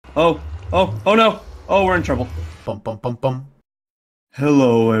Oh no! Oh, we're in trouble. Bum bum bum bum.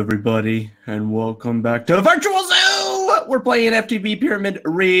 Hello, everybody, and welcome back to Virtual Zoo! We're playing FTB Pyramid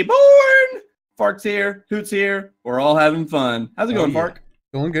Reborn! Farq's here, Hoot's here, we're all having fun. How's it Oh going, yeah, Farq?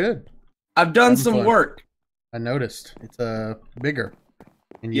 going good. I've done Having some fun. work. I noticed it's bigger,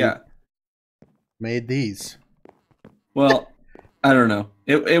 and you Yeah, made these. well, I don't know.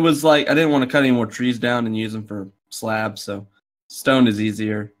 It was like, I didn't want to cut any more trees down and use them for slabs, so stone is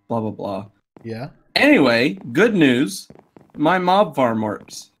easier, blah, blah, blah. Yeah. Anyway, good news. My mob farm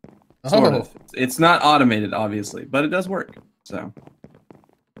works. Sort of. It's not automated, obviously, but it does work. So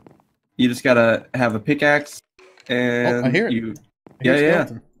you just gotta have a pickaxe, and I hear it. you, I hear yeah.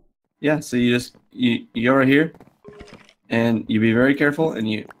 skeleton. Yeah. So you go right here, and you be very careful, and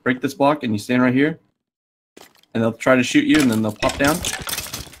you break this block, and you stand right here, and they'll try to shoot you, and then they'll pop down.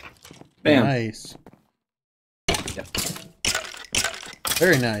 Bam. Nice. Yeah.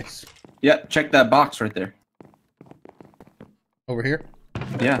 Very nice. Yeah. Check that box right there. Over here.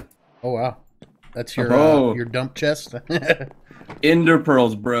 Yeah. Oh wow, that's your your dump chest. Ender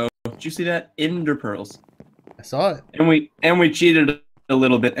pearls, bro. Did you see that? Ender pearls. I saw it. And we cheated a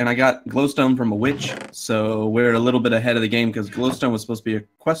little bit, and I got glowstone from a witch, so we're a little bit ahead of the game because glowstone was supposed to be a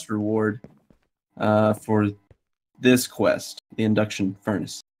quest reward for this quest, the induction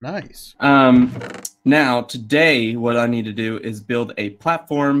furnace. Nice. Now today, what I need to do is build a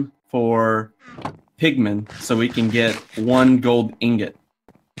platform for pigmen, so we can get 1 gold ingot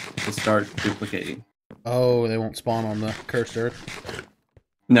to start duplicating. Oh, they won't spawn on the cursed earth.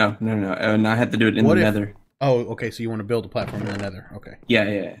 No, and I have to do it in the nether. Oh, okay. So you want to build a platform in the nether? Okay.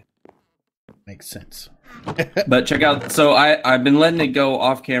 Yeah. Makes sense. But check out. So I've been letting it go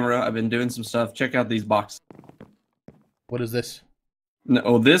off camera. I've been doing some stuff. Check out these boxes. What is this?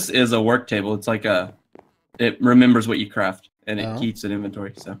 No, this is a work table. It's like it remembers what you craft and it keeps an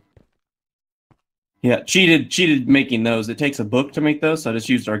inventory. So yeah, cheated making those. It takes a book to make those, so I just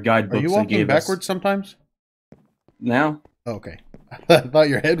used our guidebooks. Are you walking backwards sometimes? Now? Okay. I thought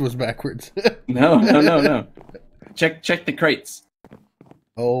your head was backwards. No. Check the crates.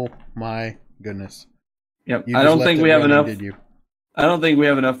 Oh my goodness. Yep. I don't think we have enough. Did you? I don't think we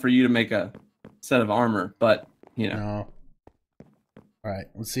have enough for you to make a set of armor, but you know. No. All right.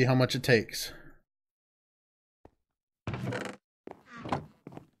 Let's see how much it takes.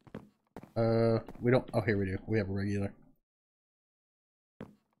 We don't. Oh, here we do. We have a regular.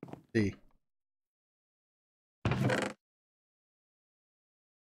 Let's see.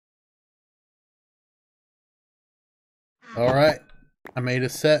 All right. I made a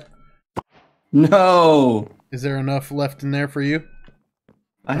set. No. Is there enough left in there for you?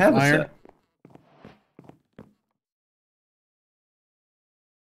 I have iron? a set.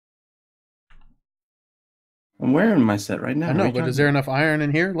 I'm wearing my set right now. I know, but is there enough iron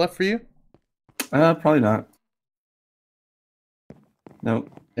in here left for you? Probably not. Nope,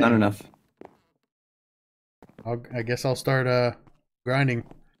 not enough. I guess I'll start grinding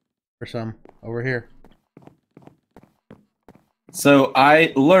for some over here. So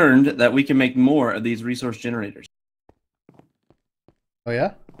I learned that we can make more of these resource generators. Oh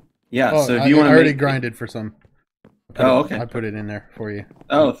yeah? Yeah. Oh, so if you want to, I already grinded for some. Okay. I put it in there for you.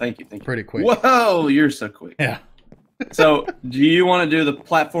 Oh, thank you. Pretty quick. Whoa, you're so quick. Yeah. So, do you want to do the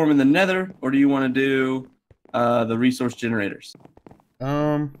platform in the nether, or do you want to do the resource generators?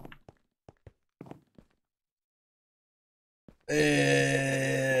 How's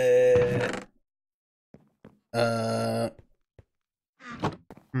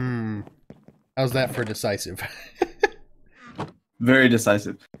that for decisive? Very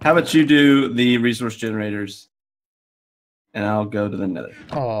decisive. How about you do the resource generators, and I'll go to the nether.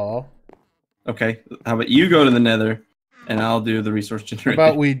 Oh. Okay. How about you go to the nether, and I'll do the resource generator. How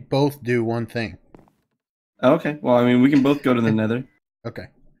about we both do one thing? Okay. Well, I mean, we can both go to the nether. Okay.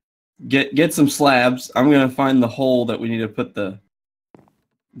 Get some slabs. I'm gonna find the hole that we need to put the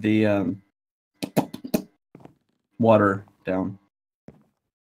water down.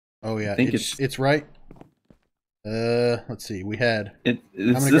 Oh yeah, it's right. Let's see. We had it's how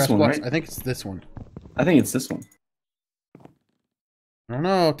many this grass one, blocks? right? I think it's this one. I think it's this one. I don't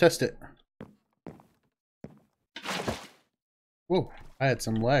know. Test it. Whoa! I had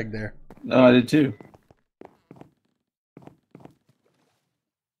some lag there. Oh, I did too.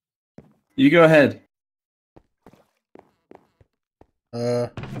 You go ahead. I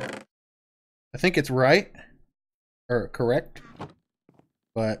think it's right or correct,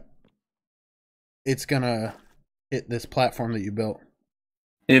 but it's gonna hit this platform that you built.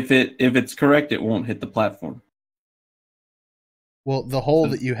 If it's correct, it won't hit the platform. Well, the hole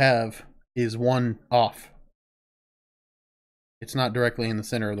that you have is one off. It's not directly in the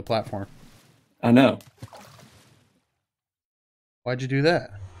center of the platform. I know. Why'd you do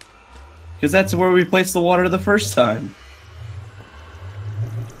that? Because that's where we placed the water the first time.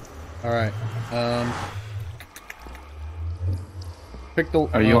 All right. Pick the.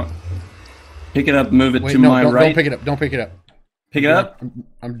 Are you? Pick it up. Move it Wait, to no, my don't, right. Don't pick it up. Don't pick it up. Pick it up.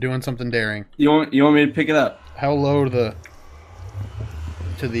 I'm doing something daring. You want me to pick it up? How low to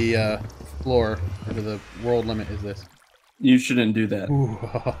the floor or to the world limit is this? You shouldn't do that. Ooh.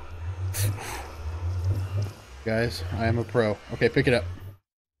 Guys, I am a pro. Okay, pick it up.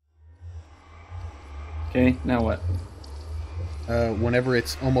 Okay, now what? Whenever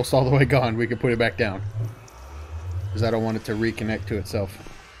it's almost all the way gone, we can put it back down. Because I don't want it to reconnect to itself.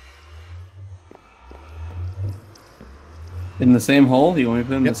 In the same hole? You want me to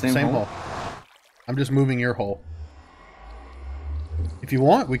put it in the same hole? I'm just moving your hole. If you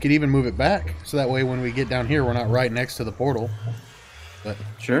want, we could even move it back. So that way when we get down here, we're not right next to the portal. But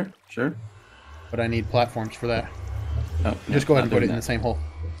Sure. But I need platforms for that. Oh, just go ahead and put it in the same hole.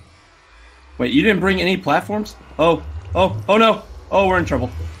 Wait, you didn't bring any platforms? Oh no. Oh, we're in trouble.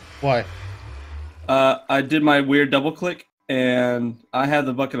 Why? I did my weird double click, and I have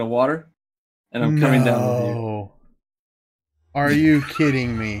the bucket of water, and I'm coming down with you. Are you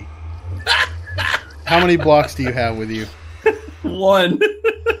kidding me? How many blocks do you have with you? 1.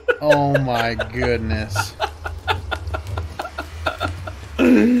 Oh my goodness.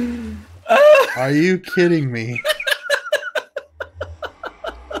 Are you kidding me?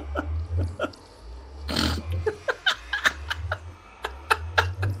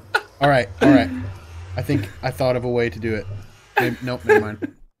 All right. I think I thought of a way to do it. Nope, never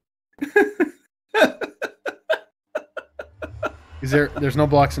mind. There's no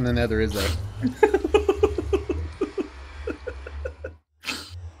blocks in the nether, is there?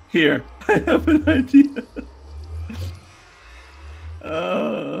 Here, I have an idea.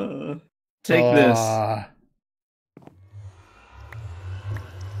 Take this.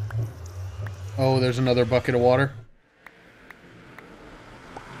 Oh, there's another bucket of water.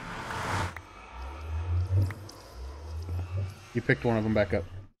 You picked one of them back up.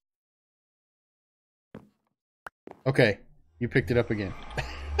 Okay, you picked it up again.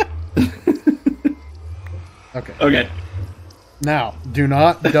 Okay. Now, do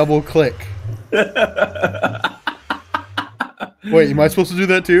not double click. Wait, am I supposed to do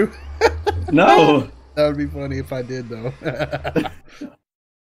that too? No. That would be funny if I did, though.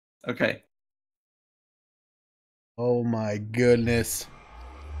 Okay. Oh my goodness.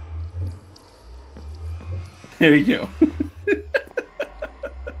 There you go.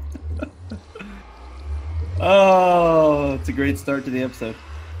 Oh, it's a great start to the episode.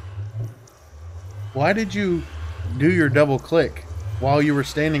 Why did you do your double click while you were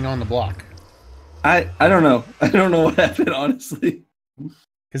standing on the block? I don't know. I don't know what happened, honestly.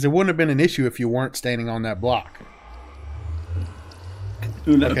 Because it wouldn't have been an issue if you weren't standing on that block.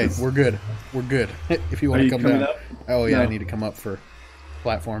 Who knows? Okay, we're good. We're good. If you want to come down. Up? Oh, yeah, No. I need to come up for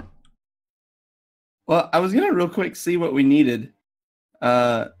platform. Well, I was going to real quick see what we needed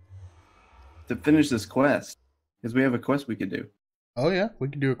to finish this quest. Because we have a quest we could do. Oh, yeah, we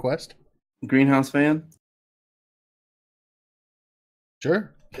can do a quest. Greenhouse fan?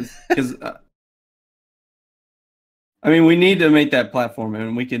 Sure. Because I mean, we need to make that platform,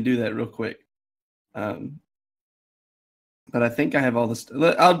 and we can do that real quick. But I think I have all this.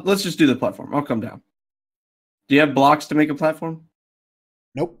 Let's just do the platform. I'll come down. Do you have blocks to make a platform?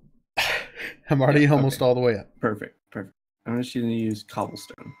 Nope. I'm already almost all the way up. Perfect. I'm just going to use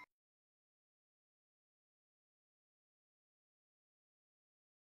cobblestone.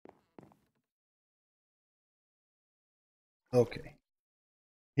 Okay.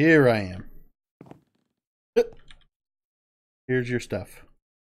 Here I am. Here's your stuff.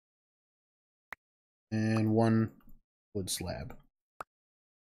 And one wood slab.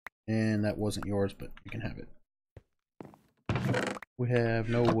 And that wasn't yours, but you can have it. We have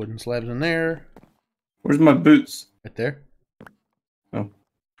no wooden slabs in there. Where's my boots? Right there. Oh.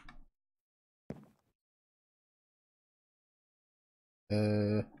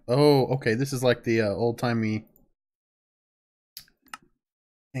 Oh, okay. This is like the old-timey...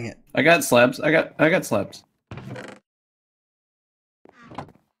 Dang it. I got slabs. I got slabs.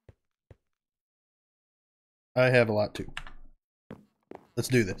 I have a lot too. Let's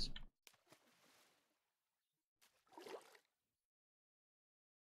do this.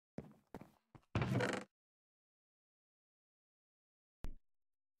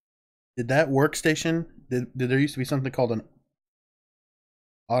 Did that workstation, did there used to be something called an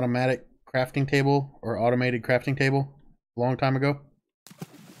automatic crafting table or automated crafting table a long time ago?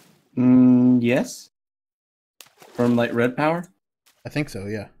 Yes. From like Red Power? I think so,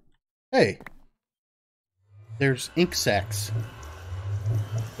 yeah. Hey! There's ink sacs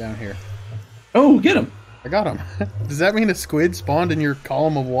down here. Oh, get him! I got them. Does that mean a squid spawned in your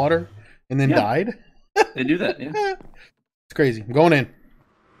column of water and then died? They do that, yeah. It's crazy. I'm going in.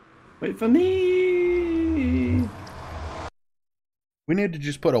 Wait for me! We need to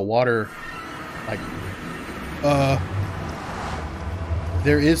just put a water, like,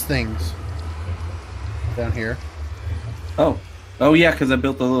 there is things down here. Oh. Oh, yeah, because I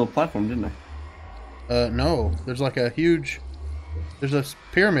built a little platform, didn't I? No. There's like a huge, there's a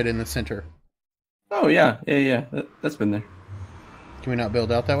pyramid in the center. Oh, yeah. Yeah. That's been there. Can we not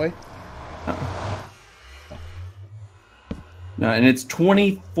build out that way? No, and it's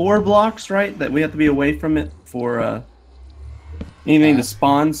 24 blocks, right? That we have to be away from it for anything to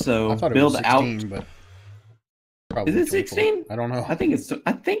spawn. So I thought build it was 16, out. but probably Is it 16? I don't know. I think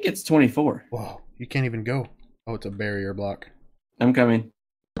it's 24. Whoa, you can't even go. Oh, it's a barrier block. I'm coming.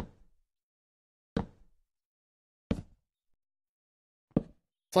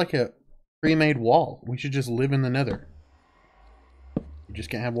 It's like a pre-made wall. We should just live in the nether. You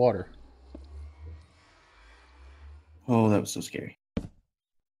just can't have water. Oh, that was so scary.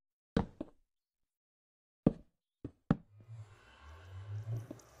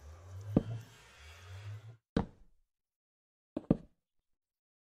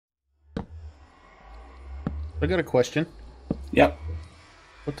 I got a question. Yep.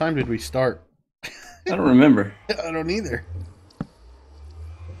 What time did we start? I don't remember. I don't either.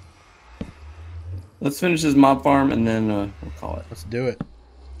 Let's finish this mob farm and then we'll call it. Let's do it.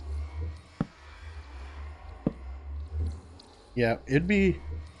 Yeah, it'd be...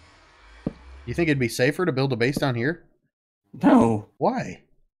 You think it'd be safer to build a base down here? No. Why?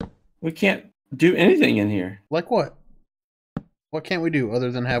 We can't do anything in here. Like what? What can't we do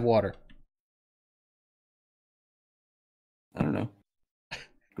other than have water? I don't know.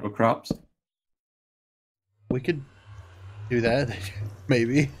 Grow crops. We could do that.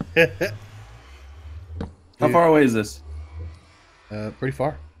 Maybe. How far away is this? Pretty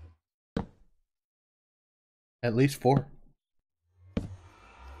far. At least 4.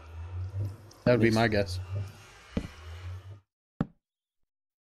 That would be my guess.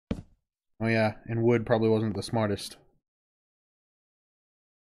 Oh yeah, and wood probably wasn't the smartest.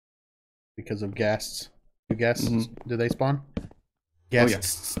 Because of ghasts. Do ghasts, do they spawn?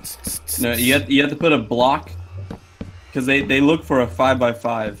 Ghasts. Oh, yeah. No, you have to put a block. Because they look for a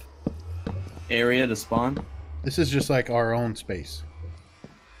 5x5 area to spawn. This is just like our own space.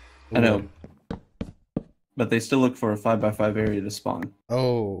 I know. But they still look for a 5x5 area to spawn.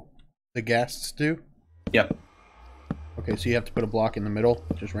 Oh. The ghasts do? Yep. Okay, so you have to put a block in the middle,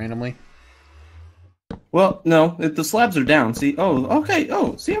 just randomly? Well, no. If the slabs are down, see? Oh, okay.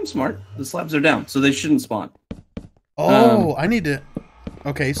 Oh, see, I'm smart. The slabs are down, so they shouldn't spawn. Oh, I need to...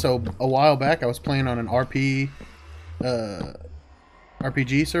 Okay, so a while back I was playing on an RPG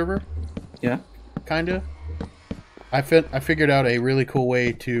server. Yeah. Kinda. I figured out a really cool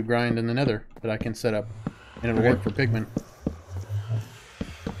way to grind in the nether that I can set up, and it'll work for pigmen.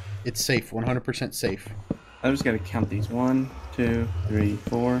 It's safe, 100% safe. I just gotta count these. 1, 2, 3,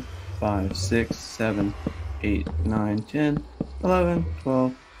 4, 5, 6, 7, 8, 9, 10, 11,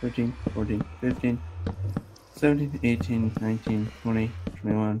 12, 13, 14, 15, 17, 18, 19, 20,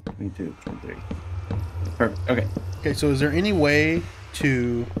 21, 22, 23. Perfect. Okay. Okay, so is there any way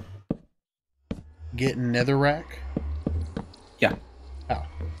to get netherrack? Yeah. How?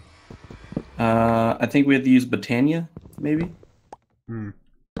 I think we have to use Botania, maybe?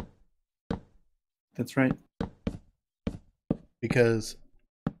 That's right. Because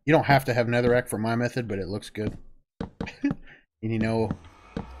you don't have to have netherrack for my method, but it looks good. And you know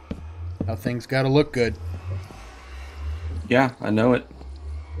how things gotta look good. Yeah, I know it.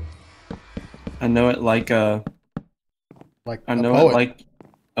 I know it like a... Like I a know poet. it like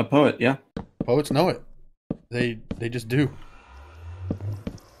a poet, yeah. Poets know it. They just do.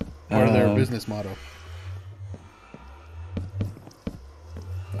 Part of their business motto.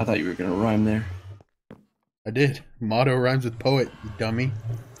 I thought you were gonna rhyme there. I did. Motto rhymes with poet, you dummy.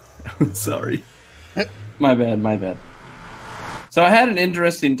 Sorry. My bad. So I had an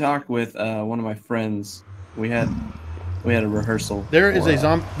interesting talk with one of my friends. We had a rehearsal. There is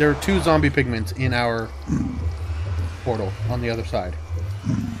a there are 2 zombie pigments in our portal on the other side.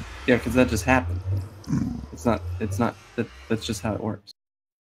 Yeah, because that just happened. It's not. That's just how it works.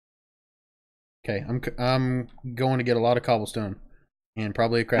 Okay, I'm going to get a lot of cobblestone and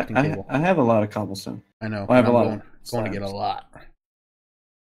probably a crafting table. I have a lot of cobblestone. I know. I have a lot. Going to get a lot.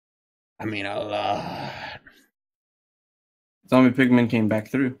 I mean, a lot. Zombie pigmen came back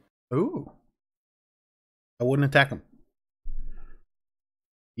through. Ooh. I wouldn't attack them.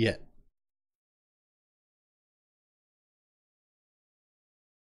 Yet.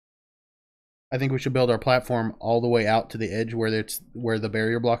 I think we should build our platform all the way out to the edge where the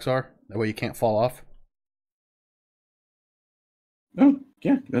barrier blocks are. That way you can't fall off. Oh,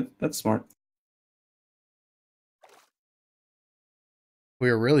 yeah, that's smart. If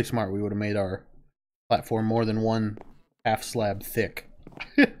we were really smart, we would have made our platform more than one half slab thick.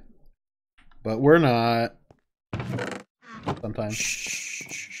 But we're not. Sometimes.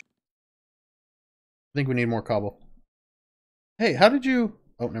 Shh. I think we need more cobble. Hey, how did you...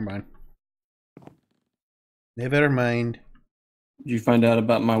 Oh, never mind. Never mind. Did you find out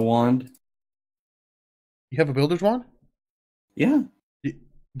about my wand? You have a builder's wand? Yeah.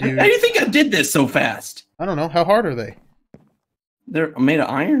 Dude, How do you think I did this so fast? I don't know. How hard are they? They're made of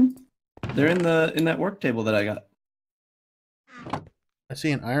iron. They're in that work table that I got. I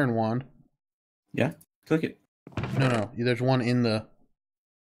see an iron wand. Yeah, click it. No. There's one in the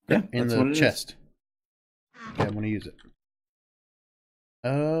chest. Okay, I'm gonna use it.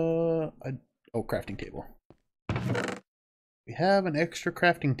 Crafting table. We have an extra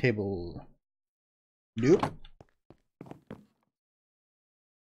crafting table. Nope.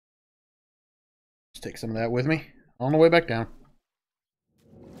 Let's take some of that with me on the way back down.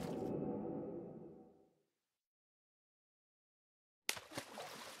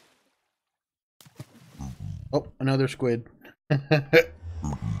 Oh, another squid. Hey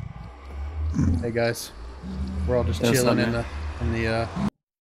guys, we're all just chilling in the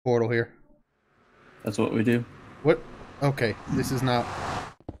portal here. That's what we do. What? Okay, this is not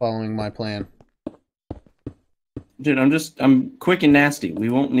following my plan. Dude, I'm quick and nasty. We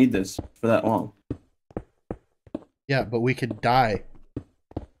won't need this for that long. Yeah, but we could die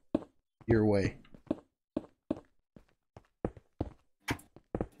your way.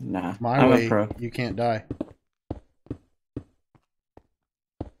 Nah, My I'm way, a pro. you can't die.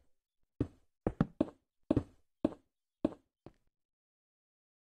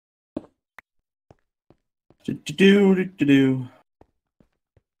 Do.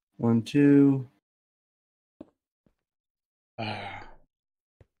 1, 2. What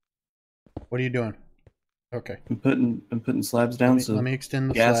are you doing? Okay. I'm putting slabs down so let me extend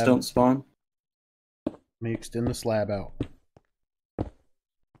the gas slab. don't spawn. Let me extend the slab out.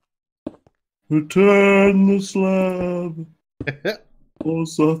 Return the slab. Oh,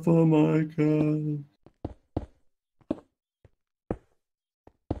 suffer my God.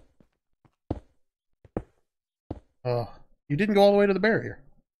 Oh, you didn't go all the way to the barrier.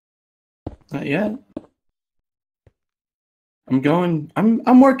 Not yet.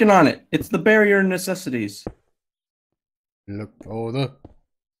 I'm working on it. It's the barrier necessities. Look for the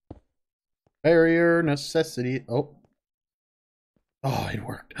barrier necessity. Oh, it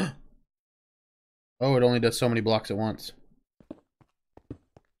worked. Oh, it only does so many blocks at once.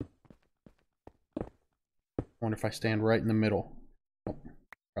 Wonder if I stand right in the middle. Oh,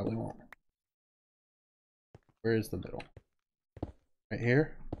 probably won't. Where is the middle? Right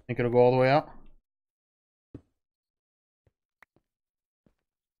here? Think it'll go all the way out?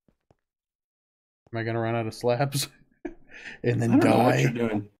 Am I gonna run out of slabs and then I don't die? know what you're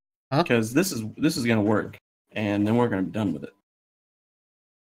doing. Huh? Because this is gonna work, and then we're gonna be done with it.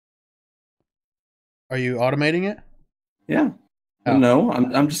 Are you automating it? Yeah. Oh. No,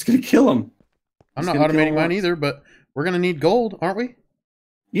 I'm just gonna kill him. I'm not automating mine either, but we're gonna need gold, aren't we?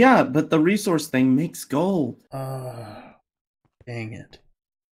 Yeah, but the resource thing makes gold. Dang it.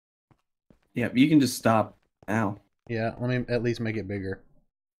 Yeah, you can just stop now. Yeah, let me at least make it bigger.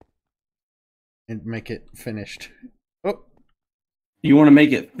 And make it finished. Oh. You want to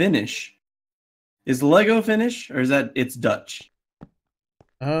make it finish? Is Lego finish, or is that it's Dutch?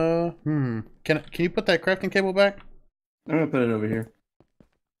 Can you put that crafting table back? I'm gonna put it over here.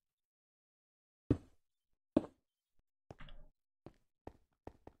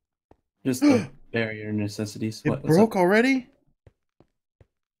 Just the barrier necessities. It broke already?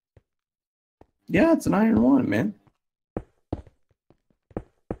 Yeah, it's an iron one, man.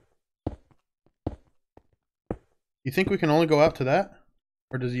 You think we can only go out to that?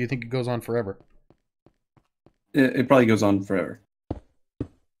 Or you think it goes on forever? It probably goes on forever.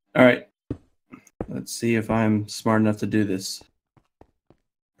 All right. Let's see if I'm smart enough to do this.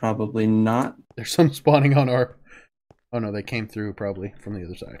 Probably not. There's some spawning on our... Oh no, they came through probably from the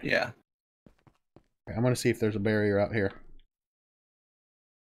other side. Yeah. Okay, I'm going to see if there's a barrier out here.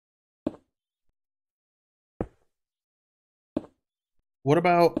 What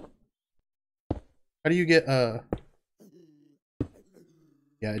about... How do you get... Yeah,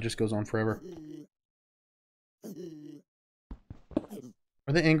 it just goes on forever.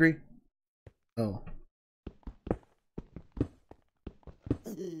 Are they angry? Oh.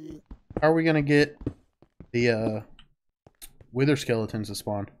 How are we gonna get the wither skeletons to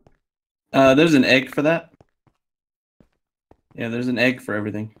spawn? There's an egg for that. Yeah, there's an egg for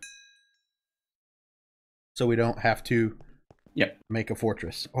everything. So we don't have to make a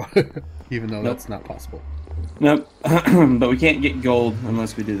fortress, even though that's not possible. Nope. But we can't get gold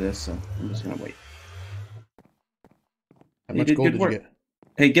unless we do this, so I'm just gonna wait. How much gold did you get?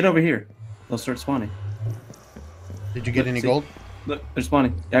 Hey, get over here. They'll start spawning. Did you get any gold? Look, they're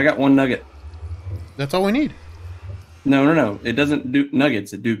spawning. Yeah, I got one nugget. That's all we need. No. It doesn't dupe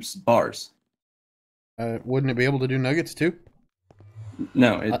nuggets. It dupes bars. Wouldn't it be able to do nuggets too?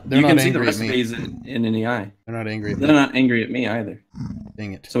 No, you can see the recipes in NEI. They're not angry at me. They're not angry at me either.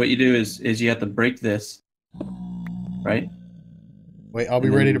 Dang it. So what you do is you have to break this, right? Wait, I'll be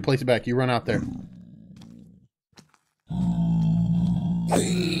ready to place it back. You run out there.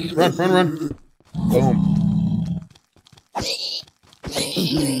 Run. Boom.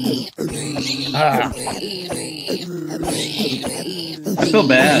 Ah. I feel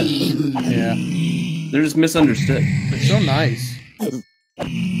bad. Yeah. They're just misunderstood. They're so nice. Well,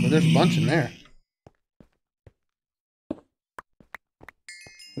 there's a bunch in there.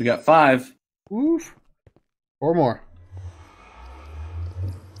 We got 5. Oof. 4 more.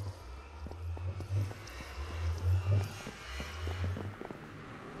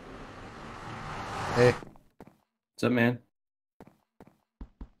 Hey. What's up, man?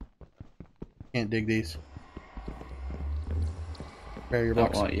 Can't dig these. Prepare your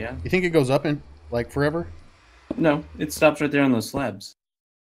box. Oh, well, yeah. You think it goes up in, like, forever? No, it stops right there on those slabs.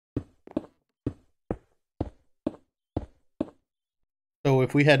 So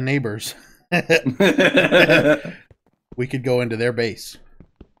if we had neighbors, we could go into their base.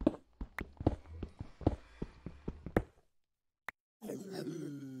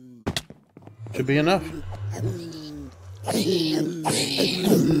 Should be enough.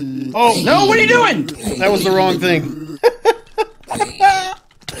 Oh, no, what are you doing? That was the wrong thing.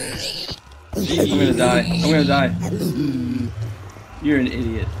 I'm gonna die. You're an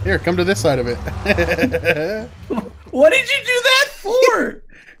idiot. Here, come to this side of it. What did you do that for?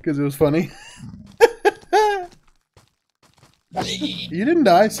 Because it was funny. You didn't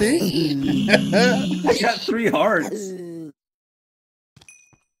die, see? I got 3 hearts.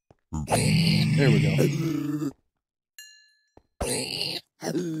 There we go. I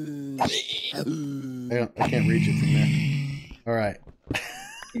can't reach it from there. Alright.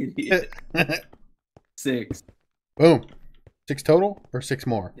 Idiot. 6. Boom. 6 total or 6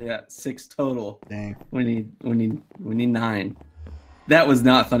 more? Yeah, 6 total. Dang. We need 9. That was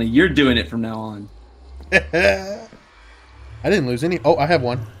not funny. You're doing it from now on. I didn't lose any. Oh, I have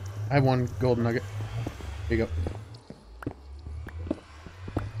one. I have 1 gold nugget. Here you go.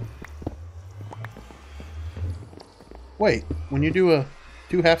 Wait, when you do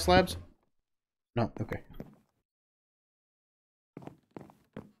 2 half slabs? No, okay.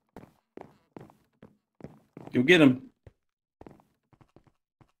 Go get him.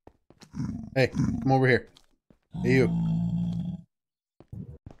 Hey, come over here. Hey, you.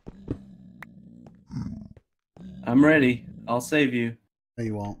 I'm ready. I'll save you. No,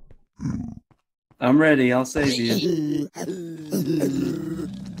 you won't. I'm ready. I'll save you.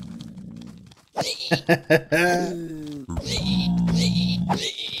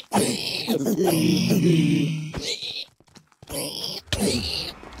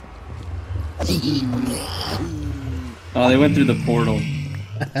 Oh, they went through the portal.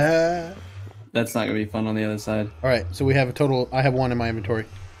 That's not gonna be fun on the other side. Alright, so we have a total. I have 1 in my inventory.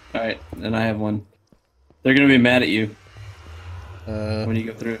 Alright, and I have 1. They're gonna be mad at you when you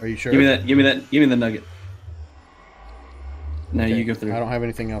go through. Are you sure? Give me that. Give me the nugget. No, Okay, you go through. I don't have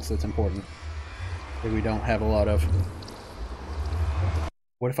anything else that's important that we don't have a lot of.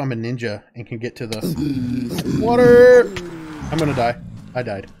 What if I'm a ninja and can get to the water? I'm gonna die. I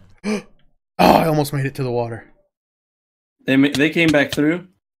died. Oh, I almost made it to the water. They came back through,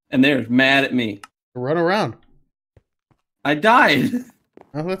 and they're mad at me. Run around. I died.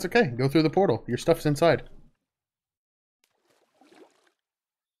 Oh, that's okay. Go through the portal. Your stuff's inside.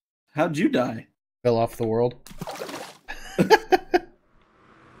 How'd you die? Fell off the world.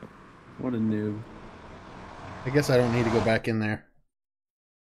 What a noob. I guess I don't need to go back in there.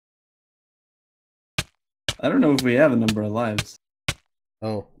 I don't know if we have a number of lives.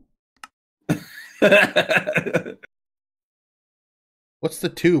 Oh. What's the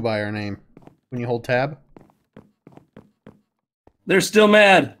 2 by our name? When you hold tab? They're still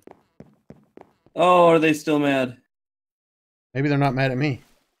mad. Oh, are they still mad? Maybe they're not mad at me.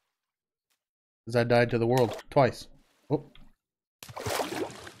 Because I died to the world twice. Oh.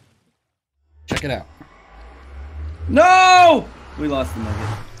 Check it out. No! We lost the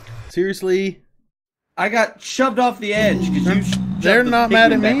nugget. Seriously? I got shoved off the edge. 'Cause you shoved They're the not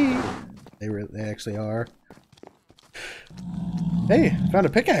mad at pigman me. back. They actually are. Hey, found a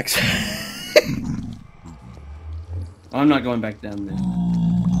pickaxe. I'm not going back down there.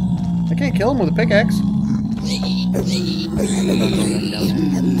 I can't kill him with a pickaxe. I'm not going back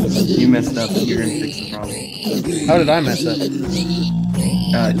down there. You messed up. You're gonna fix the problem. How did I mess up?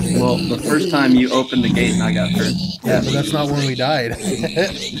 Well, the first time you opened the gate and I got hurt. Yeah, but that's not when we died.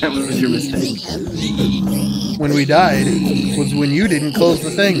 That was your mistake. When we died was when you didn't close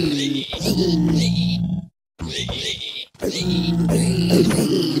the thing.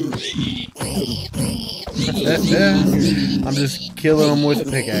 I'm just killing them with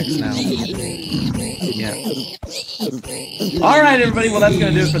a pickaxe now. Yeah. All right, everybody. Well, that's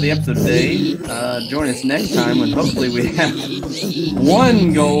going to do it for the episode today. Join us next time when hopefully we have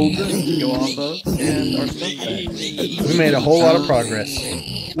 1 gold to go off of and our stuff back. We made a whole lot of progress.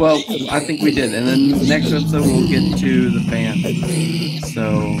 Well, I think we did. And then next episode, we'll get to the fan.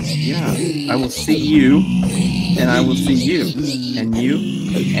 So, yeah. I will see you, and I will see you, and you,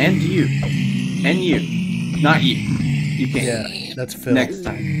 and you, and you. Not you. You can't. Yeah, that's Phil. Next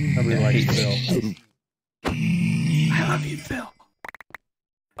time. Nobody likes Phil. I love you, Phil.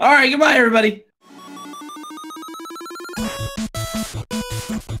 All right, goodbye, everybody.